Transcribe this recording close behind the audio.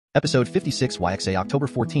Episode 56 YXA October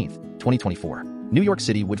 14th, 2024. New York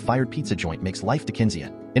City wood-fired pizza joint makes life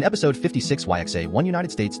Dickensian. In episode 56 YXA 1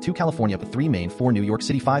 United States 2 California 3 Maine 4 New York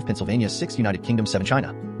City 5 Pennsylvania 6 United Kingdom 7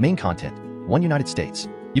 China. Main content. 1 United States.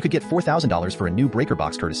 You could get $4,000 for a new breaker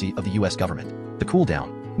box courtesy of the US government. The cool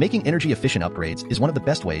down. Making energy-efficient upgrades is one of the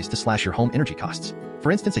best ways to slash your home energy costs.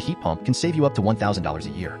 For instance, a heat pump can save you up to $1,000 a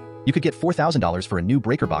year. You could get $4,000 for a new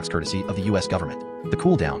breaker box courtesy of the US government. The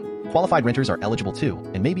cool down. Qualified renters are eligible too,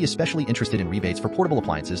 and may be especially interested in rebates for portable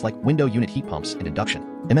appliances like window unit heat pumps and induction.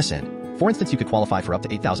 Emission. For instance, you could qualify for up to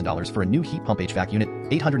 $8,000 for a new heat pump HVAC unit,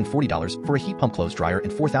 $840 for a heat pump clothes dryer, and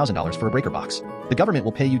 $4,000 for a breaker box. The government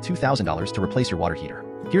will pay you $2,000 to replace your water heater.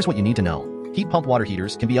 Here's what you need to know. Heat pump water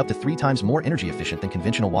heaters can be up to 3 times more energy efficient than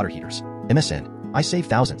conventional water heaters. Emission. I save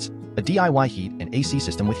thousands. A DIY heat and AC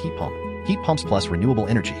system with heat pump. Heat pumps plus renewable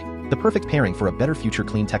energy. The perfect pairing for a Better Future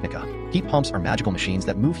Clean Technica. Heat pumps are magical machines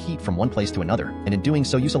that move heat from one place to another, and in doing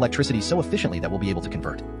so use electricity so efficiently that we'll be able to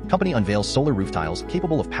convert. Company unveils solar roof tiles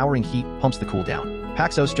capable of powering heat pumps to cool down.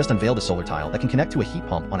 Paxos just unveiled a solar tile that can connect to a heat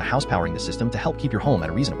pump on a house powering the system to help keep your home at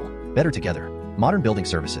a reasonable. Better Together. Modern building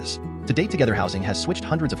services. To date, Together Housing has switched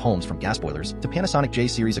hundreds of homes from gas boilers to Panasonic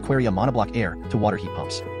J-Series Aquarea Monobloc air to water heat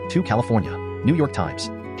pumps. 2 California. New York Times.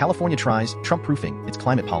 California tries Trump-proofing its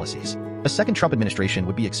climate policies. A second Trump administration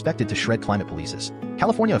would be expected to shred climate policies.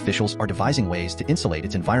 California officials are devising ways to insulate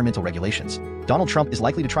its environmental regulations. Donald Trump is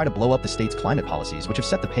likely to try to blow up the state's climate policies, which have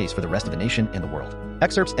set the pace for the rest of the nation and the world.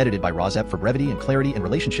 Excerpts edited by RAWSEP for brevity and clarity in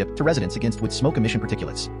relationship to residents against wood smoke emission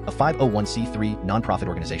particulates, a 501c3 nonprofit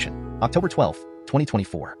organization. October 12,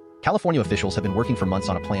 2024. California officials have been working for months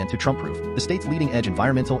on a plan to Trump-proof the state's leading-edge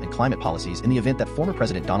environmental and climate policies in the event that former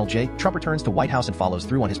President Donald J. Trump returns to White House and follows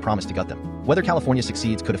through on his promise to gut them. Whether California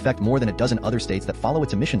succeeds could affect more than a dozen other states that follow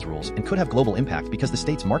its emissions rules and could have global impact because the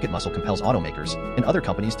state's market muscle compels automakers and other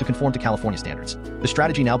companies to conform to California standards. The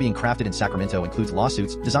strategy now being crafted in Sacramento includes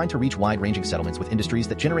lawsuits designed to reach wide-ranging settlements with industries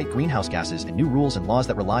that generate greenhouse gases and new rules and laws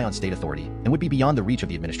that rely on state authority and would be beyond the reach of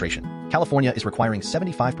the administration. California is requiring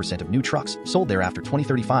 75% of new trucks sold there after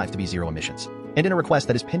 2035 to be zero emissions. And in a request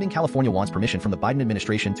that is pending, California wants permission from the Biden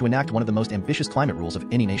administration to enact one of the most ambitious climate rules of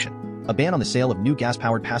any nation: a ban on the sale of new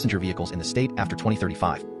gas-powered passenger vehicles in the state after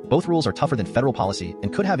 2035. Both rules are tougher than federal policy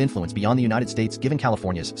and could have influence beyond the United States given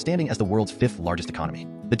California's standing as the world's 5th largest economy.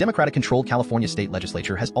 The Democratic-controlled California state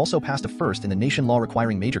legislature has also passed a first in the nation law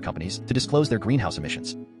requiring major companies to disclose their greenhouse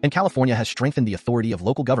emissions. And California has strengthened the authority of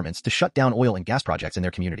local governments to shut down oil and gas projects in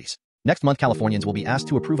their communities. Next month, Californians will be asked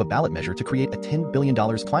to approve a ballot measure to create a $10 billion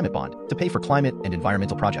climate bond to pay for climate and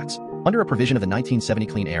environmental projects. Under a provision of the 1970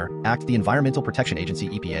 Clean Air Act, the Environmental Protection Agency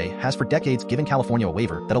 (EPA) has for decades given California a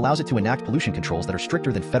waiver that allows it to enact pollution controls that are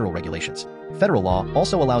stricter than federal regulations. Federal law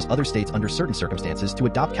also allows other states under certain circumstances to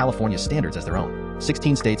adopt California's standards as their own.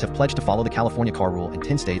 16 states have pledged to follow the California car rule, and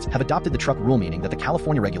 10 states have adopted the truck rule, meaning that the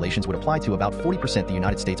California regulations would apply to about 40% of the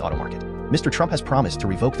United States auto market. Mr. Trump has promised to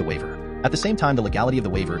revoke the waiver. At the same time, the legality of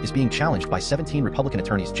the waiver is being challenged by 17 Republican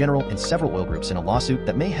attorneys general and several oil groups in a lawsuit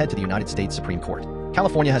that may head to the United States Supreme Court.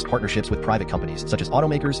 California has partnerships with private companies such as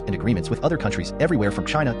automakers and agreements with other countries everywhere from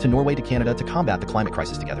China to Norway to Canada to combat the climate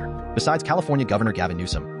crisis together. Besides California Governor Gavin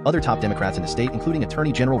Newsom, other top Democrats in the state, including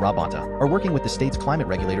Attorney General Rob Bonta, are working with the state's climate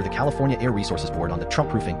regulator, the California Air Resources Board, on the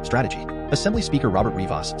Trump-proofing strategy. Assembly Speaker Robert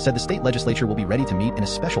Rivas said the state legislature will be ready to meet in a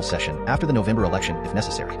special session after the November election if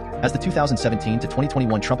necessary. As the 2017 to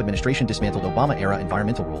 2021 Trump administration dismantled Obama-era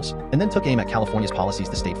environmental rules and then took aim at California's policies,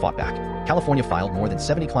 the state fought back. California filed more than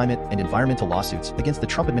 70 climate and environmental lawsuits against the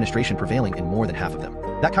Trump administration, prevailing in more than half of them.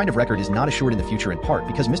 That kind of record is not assured in the future, in part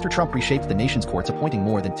because Mr. Trump reshaped the nation's courts, appointing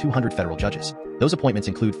more than 200 federal judges. Those appointments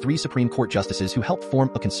include 3 Supreme Court justices who helped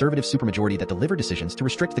form a conservative supermajority that deliver decisions to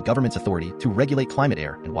restrict the government's authority to regulate climate,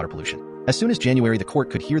 air, and water pollution. As soon as January, the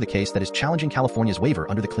court could hear the case that is challenging California's waiver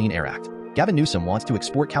under the Clean Air Act. Gavin Newsom wants to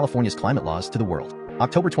export California's climate laws to the world.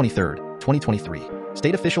 October 23, 2023.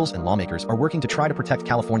 State officials and lawmakers are working to try to protect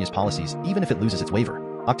California's policies even if it loses its waiver.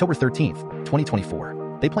 October 13, 2024.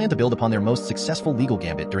 They plan to build upon their most successful legal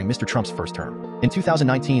gambit during Mr. Trump's first term. In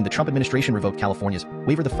 2019, the Trump administration revoked California's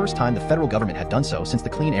waiver, the first time the federal government had done so since the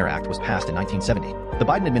Clean Air Act was passed in 1970. The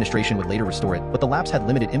Biden administration would later restore it, but the lapse had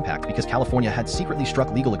limited impact because California had secretly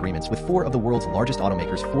struck legal agreements with 4 of the world's largest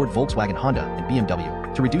automakers, Ford, Volkswagen, Honda, and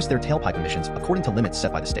BMW, to reduce their tailpipe emissions according to limits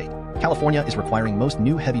set by the state. California is requiring most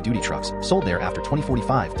new heavy-duty trucks sold there after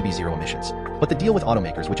 2045 to be zero emissions. But the deal with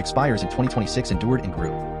automakers, which expires in 2026, endured and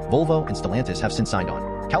grew. Volvo and Stellantis have since signed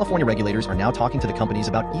on. California regulators are now talking to the companies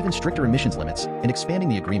about even stricter emissions limits and expanding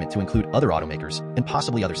the agreement to include other automakers and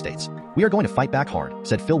possibly other states. "We are going to fight back hard,"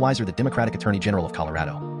 said Phil Weiser, the Democratic Attorney General of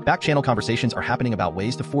Colorado. Back-channel conversations are happening about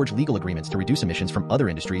ways to forge legal agreements to reduce emissions from other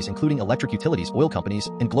industries, including electric utilities, oil companies,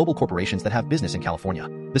 and global corporations that have business in California.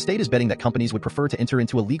 The state is betting that companies would prefer to enter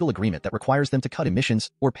into a legal agreement that requires them to cut emissions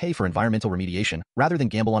or pay for environmental remediation rather than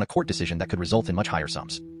gamble on a court decision that could result in much higher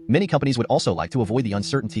sums. Many companies would also like to avoid the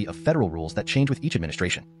uncertainty of federal rules that change with each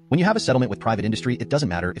administration. When you have a settlement with private industry, it doesn't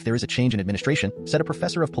matter if there is a change in administration, said a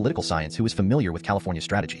professor of political science who is familiar with California's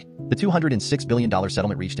strategy. The $206 billion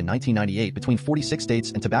settlement reached in 1998 between 46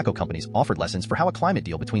 states and tobacco companies offered lessons for how a climate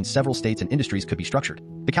deal between several states and industries could be structured.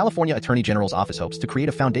 The California Attorney General's office hopes to create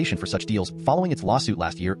a foundation for such deals following its lawsuit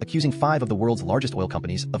last year accusing 5 of the world's largest oil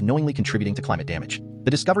companies of knowingly contributing to climate damage.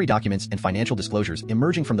 The discovery documents and financial disclosures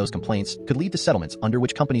emerging from those complaints could lead to settlements under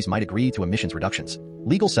which companies might agree to emissions reductions.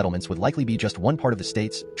 Legal settlements would likely be just one part of the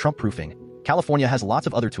state's Trump-proofing. California has lots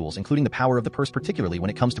of other tools, including the power of the purse, particularly when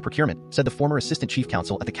it comes to procurement, said the former assistant chief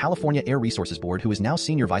counsel at the California Air Resources Board, who is now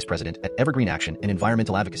senior vice president at Evergreen Action, an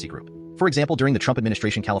environmental advocacy group. For example, during the Trump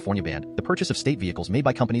administration, California banned the purchase of state vehicles made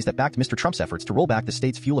by companies that backed Mr. Trump's efforts to roll back the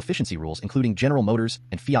state's fuel efficiency rules, including General Motors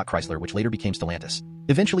and Fiat Chrysler, which later became Stellantis.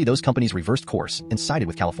 Eventually, those companies reversed course and sided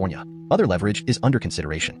with California. Other leverage is under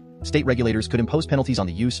consideration. State regulators could impose penalties on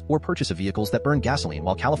the use or purchase of vehicles that burn gasoline,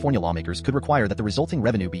 while California lawmakers could require that the resulting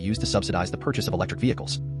revenue be used to subsidize the purchase of electric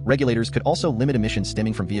vehicles. Regulators could also limit emissions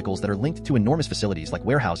stemming from vehicles that are linked to enormous facilities like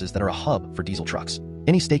warehouses that are a hub for diesel trucks.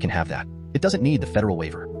 Any state can have that. It doesn't need the federal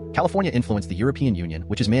waiver. California influenced the European Union,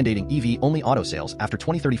 which is mandating EV-only auto sales after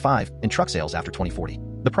 2035 and truck sales after 2040.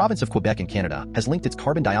 The province of Quebec in Canada has linked its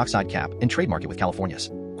carbon dioxide cap and trade market with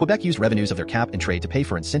California's. Quebec used revenues of their cap and trade to pay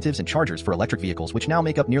for incentives and chargers for electric vehicles, which now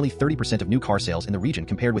make up nearly 30% of new car sales in the region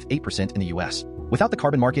compared with 8% in the US. Without the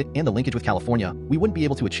carbon market and the linkage with California, we wouldn't be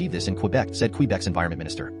able to achieve this in Quebec, said Quebec's environment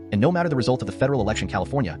minister. And no matter the result of the federal election,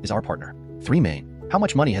 California is our partner. 3. Maine. How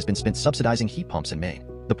much money has been spent subsidizing heat pumps in Maine?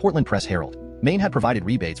 The Portland Press Herald. Maine had provided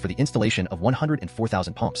rebates for the installation of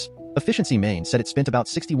 104,000 pumps. Efficiency Maine said it spent about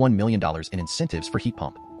 $61 million in incentives for heat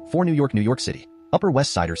pump. 4. New York City. Upper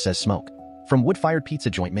West Sider says smoke from wood-fired pizza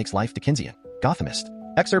joint makes life Dickensian. Gothamist.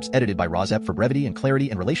 Excerpts edited by RAWSEP for brevity and clarity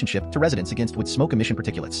and relationship to residents against wood smoke emission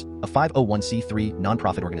Particulates, a 501c3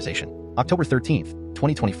 nonprofit organization. October 13,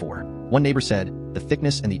 2024. One neighbor said, "The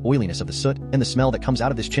thickness and the oiliness of the soot and the smell that comes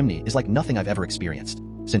out of this chimney is like nothing I've ever experienced."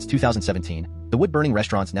 Since 2017, the wood-burning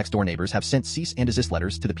restaurant's next-door neighbors have sent cease and desist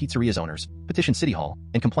letters to the pizzeria's owners, petitioned City Hall,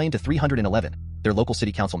 and complained to 311, their local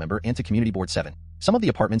city council member, and to Community Board 7. Some of the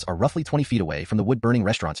apartments are roughly 20 feet away from the wood-burning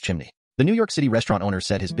restaurant's chimney. The New York City restaurant owner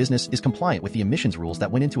said his business is compliant with the emissions rules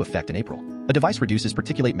that went into effect in April. A device reduces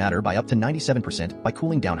particulate matter by up to 97% by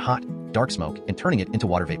cooling down hot, dark smoke and turning it into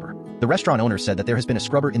water vapor. The restaurant owner said that there has been a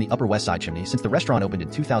scrubber in the Upper West Side chimney since the restaurant opened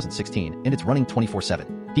in 2016 and it's running 24/7.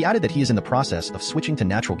 He added that he is in the process of switching to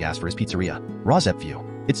natural gas for his pizzeria. RAWSEP view.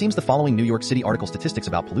 It seems the following New York City article statistics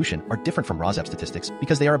about pollution are different from RAWSEP statistics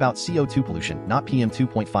because they are about CO2 pollution, not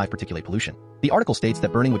PM2.5 particulate pollution. The article states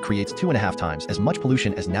that burning wood creates 2.5 times as much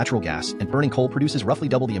pollution as natural gas, and burning coal produces roughly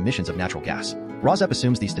double the emissions of natural gas. RAWSEP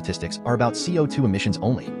assumes these statistics are about CO2 emissions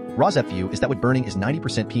only. RAWSEP view is that wood burning is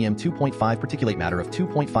 90% PM2.5 particulate matter of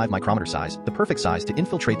 2.5 micrometer size, the perfect size to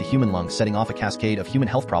infiltrate the human lungs, setting off a cascade of human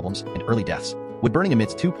health problems and early deaths. Wood burning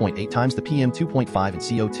emits 2.8 times the PM2.5 and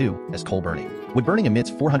CO2 as coal burning. Wood burning emits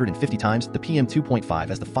 450 times the PM2.5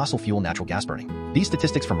 as the fossil fuel natural gas burning. These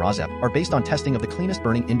statistics from RAWSEP are based on testing of the cleanest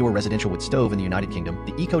burning indoor residential wood stove in the United Kingdom,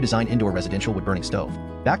 the eco-design indoor residential wood burning stove.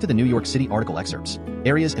 Back to the New York City article excerpts.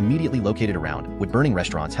 Areas immediately located around wood burning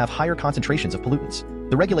restaurants have higher concentrations of pollutants.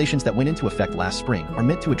 The regulations that went into effect last spring are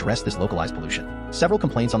meant to address this localized pollution. Several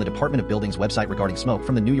complaints on the Department of Buildings website regarding smoke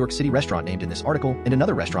from the New York City restaurant named in this article and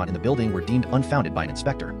another restaurant in the building were deemed unfounded by an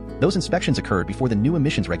inspector. Those inspections occurred before the new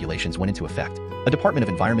emissions regulations went into effect. A Department of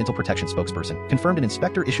Environmental Protection spokesperson confirmed an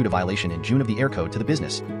inspector issued a violation in June of the air code to the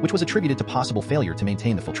business, which was attributed to possible failure to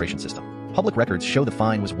maintain the filtration system. Public records show the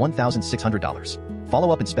fine was $1,600.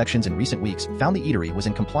 Follow-up inspections in recent weeks found the eatery was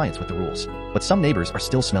in compliance with the rules, but some neighbors are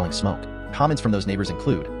still smelling smoke. Comments from those neighbors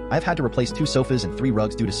include, "I have had to replace 2 sofas and 3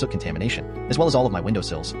 rugs due to soot contamination, as well as all of my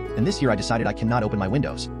windowsills, and this year I decided I cannot open my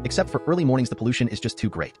windows. Except for early mornings, the pollution is just too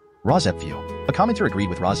great." RAWSEP view. A commenter agreed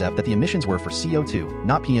with RAWSEP that the emissions were for CO2,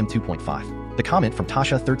 not PM2.5. The comment from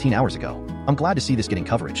Tasha 13 hours ago. "I'm glad to see this getting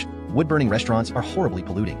coverage. Wood-burning restaurants are horribly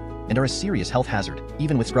polluting and are a serious health hazard,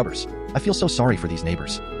 even with scrubbers. I feel so sorry for these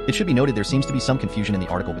neighbors." It should be noted there seems to be some confusion in the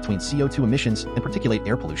article between CO2 emissions and particulate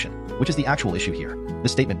air pollution, which is the actual issue here. The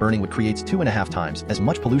statement burning wood creates 2.5 times as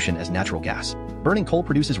much pollution as natural gas. Burning coal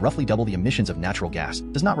produces roughly double the emissions of natural gas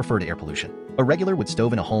does not refer to air pollution. A regular wood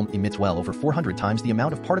stove in a home emits well over 400 times the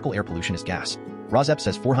amount of particle air pollution as gas. RAWSEP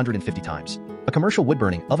says 450 times. A commercial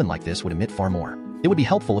wood-burning oven like this would emit far more. It would be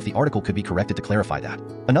helpful if the article could be corrected to clarify that.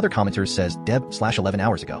 Another commenter says, Deb/11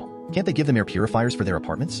 hours ago. Can't they give them air purifiers for their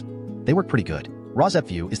apartments? They work pretty good. RAWSEP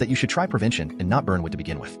view is that you should try prevention and not burn wood to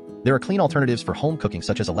begin with. There are clean alternatives for home cooking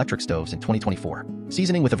such as electric stoves in 2024.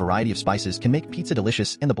 Seasoning with a variety of spices can make pizza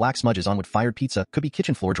delicious, and the black smudges on wood-fired pizza could be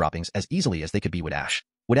kitchen floor droppings as easily as they could be wood ash.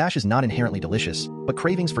 Wood ash is not inherently delicious, but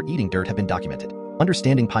cravings for eating dirt have been documented.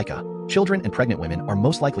 Understanding pica. Children and pregnant women are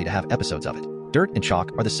most likely to have episodes of it. Dirt and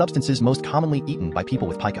chalk are the substances most commonly eaten by people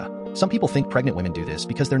with pica. Some people think pregnant women do this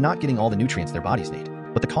because they're not getting all the nutrients their bodies need,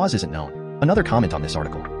 but the cause isn't known. Another comment on this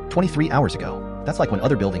article. 23 hours ago. That's like when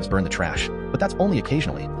other buildings burn the trash, but that's only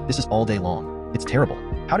occasionally. This is all day long. It's terrible.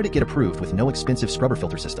 How did it get approved with no expensive scrubber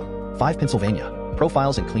filter system? 5 Pennsylvania.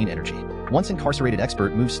 Profiles in clean energy. Once incarcerated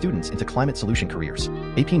expert moves students into climate solution careers.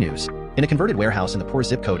 AP News. In a converted warehouse in the poor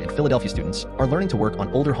zip code in Philadelphia, students are learning to work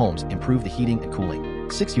on older homes, improve the heating and cooling.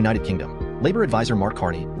 6 United Kingdom. Labor advisor Mark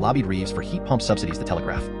Carney lobbied Reeves for heat pump subsidies. The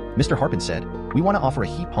Telegraph. Mr. Harpin said, "We want to offer a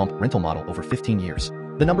heat pump rental model over 15 years.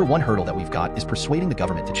 The number one hurdle that we've got is persuading the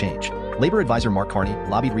government to change." Labor advisor Mark Carney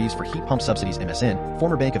lobbied Reeves for heat pump subsidies. MSN.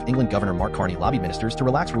 Former Bank of England Governor Mark Carney lobbied ministers to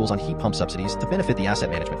relax rules on heat pump subsidies to benefit the asset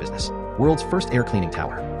management business. World's first air cleaning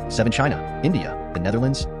tower. 7 China, India, the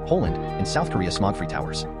Netherlands, Poland, and South Korea smog-free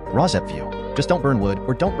towers. RAWSEP view. Just don't burn wood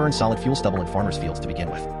or don't burn solid fuel stubble in farmers' fields to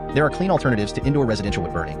begin with. There are clean alternatives to indoor residential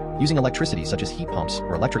wood burning, using electricity such as heat pumps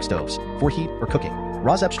or electric stoves, for heat or cooking.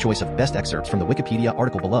 RAWSEP's choice of best excerpts from the Wikipedia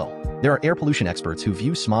article below. There are air pollution experts who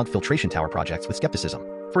view smog filtration tower projects with skepticism.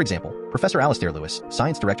 For example, Professor Alastair Lewis,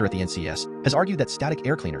 science director at the NCS, has argued that static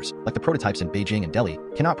air cleaners, like the prototypes in Beijing and Delhi,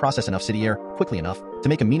 cannot process enough city air quickly enough to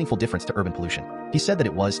make a meaningful difference to urban pollution. He said that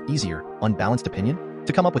it was easier, unbalanced opinion,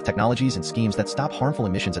 to come up with technologies and schemes that stop harmful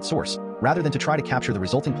emissions at source, rather than to try to capture the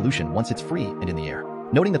resulting pollution once it's free and in the air.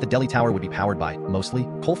 Noting that the Delhi tower would be powered by, mostly,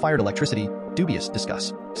 coal-fired electricity, dubious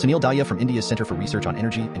discuss. Sunil Dahiya from India's Center for Research on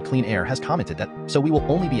Energy and Clean Air has commented that, so we will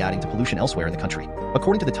only be adding to pollution elsewhere in the country.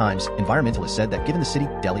 According to The Times, environmentalists said that given the city,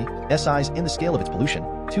 Delhi's size and the scale of its pollution,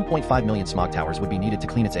 2.5 million smog towers would be needed to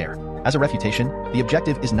clean its air. As a refutation, the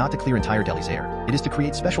objective is not to clear entire Delhi's air. It is to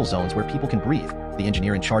create special zones where people can breathe, the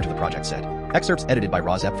engineer in charge of the project said. Excerpts edited by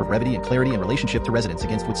RAWSEP for brevity and clarity in relationship to residents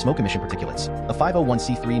against wood smoke emission particulates. A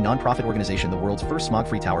 501c3 non-profit organization, the world's first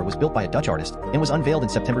smog-free tower was built by a Dutch artist and was unveiled in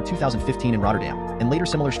September 2015 in Rotterdam, and later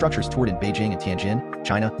similar structures toured in Beijing and Tianjin,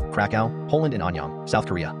 China, Krakow, Poland, and Anyang, South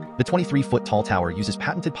Korea. The 23-foot tall tower uses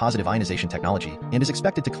patented positive ionization technology and is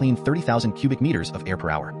expected to clean 30,000 cubic meters of air per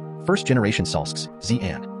hour. First-generation SALSCs,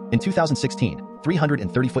 Xi'an. In 2016,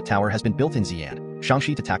 330-foot tower has been built in Xi'an,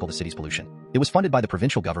 Shaanxi to tackle the city's pollution. It was funded by the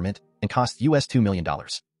provincial government and cost $2 million.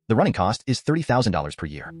 The running cost is $30,000 per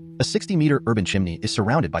year. A 60-meter urban chimney is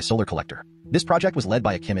surrounded by solar collector. This project was led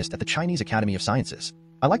by a chemist at the Chinese Academy of Sciences.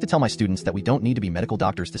 I like to tell my students that we don't need to be medical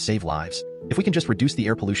doctors to save lives. If we can just reduce the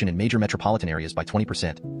air pollution in major metropolitan areas by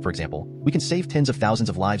 20%, for example, we can save tens of thousands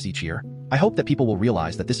of lives each year. I hope that people will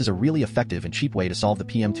realize that this is a really effective and cheap way to solve the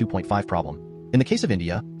PM 2.5 problem. In the case of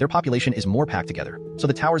India, their population is more packed together, so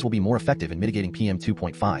the towers will be more effective in mitigating PM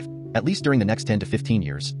 2.5. At least during the next 10 to 15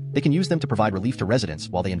 years, they can use them to provide relief to residents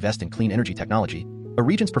while they invest in clean energy technology. A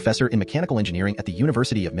Regents professor in mechanical engineering at the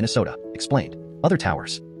University of Minnesota explained. Other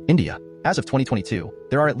towers. India. As of 2022,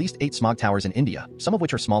 there are at least 8 smog towers in India, some of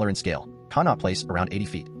which are smaller in scale. Connaught Place, around 80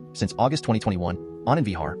 feet. Since August 2021, Anand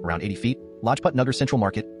Vihar, around 80 feet. Lajpat Nagar Central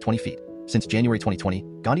Market, 20 feet. Since January 2020,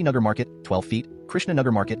 Gandhi Nagar Market, 12 feet. Krishna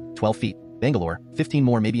Nagar Market, 12 feet. Bangalore, 15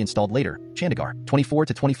 more may be installed later. Chandigarh, 24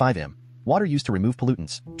 to 25 m. Water used to remove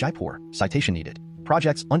pollutants. Jaipur, citation needed.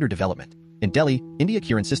 Projects under development. In Delhi, India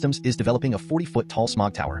Kiran Systems is developing a 40-foot tall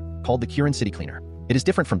smog tower called the Kiran City Cleaner. It is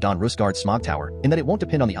different from Don Rusgard's smog tower in that it won't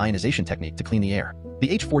depend on the ionization technique to clean the air. The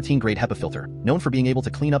H14 grade HEPA filter, known for being able to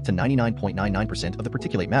clean up to 99.99% of the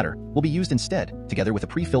particulate matter, will be used instead, together with a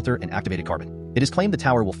pre-filter and activated carbon. It is claimed the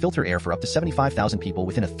tower will filter air for up to 75,000 people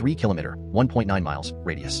within a 3-kilometer (1.9 miles)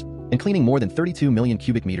 radius, and cleaning more than 32 million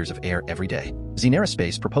cubic meters of air every day. Zenera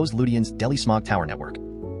Space proposed Ludian's Delhi Smog Tower Network,